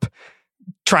stop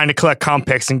trying to collect comp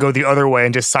picks and go the other way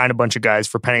and just sign a bunch of guys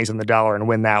for pennies on the dollar and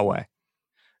win that way.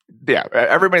 Yeah,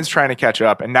 everybody's trying to catch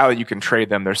up, and now that you can trade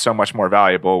them, they're so much more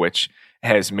valuable, which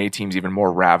has made teams even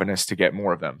more ravenous to get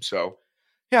more of them. So,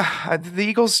 yeah, the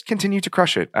Eagles continue to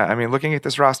crush it. I mean, looking at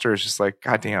this roster is just like,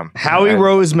 goddamn. Howie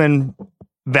Roseman,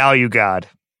 value God.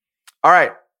 All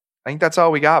right. I think that's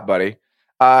all we got, buddy.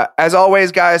 As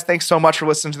always, guys, thanks so much for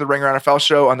listening to the Ringer NFL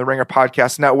show on the Ringer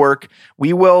Podcast Network.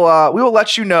 We will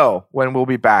let you know when we'll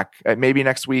be back. Maybe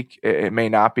next week. It may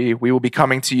not be. We will be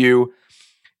coming to you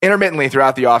intermittently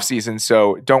throughout the offseason,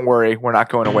 so don't worry. We're not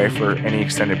going away for any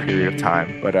extended period of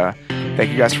time. But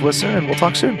thank you guys for listening, and we'll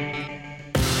talk soon.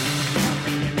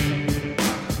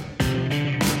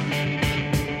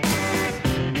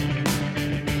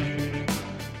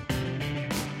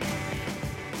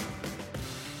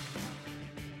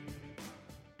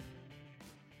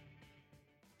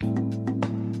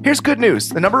 Here's good news.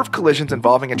 The number of collisions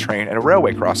involving a train at a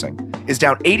railway crossing is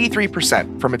down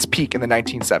 83% from its peak in the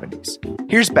 1970s.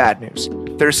 Here's bad news.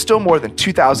 There's still more than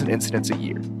 2,000 incidents a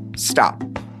year. Stop.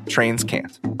 Trains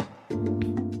can't.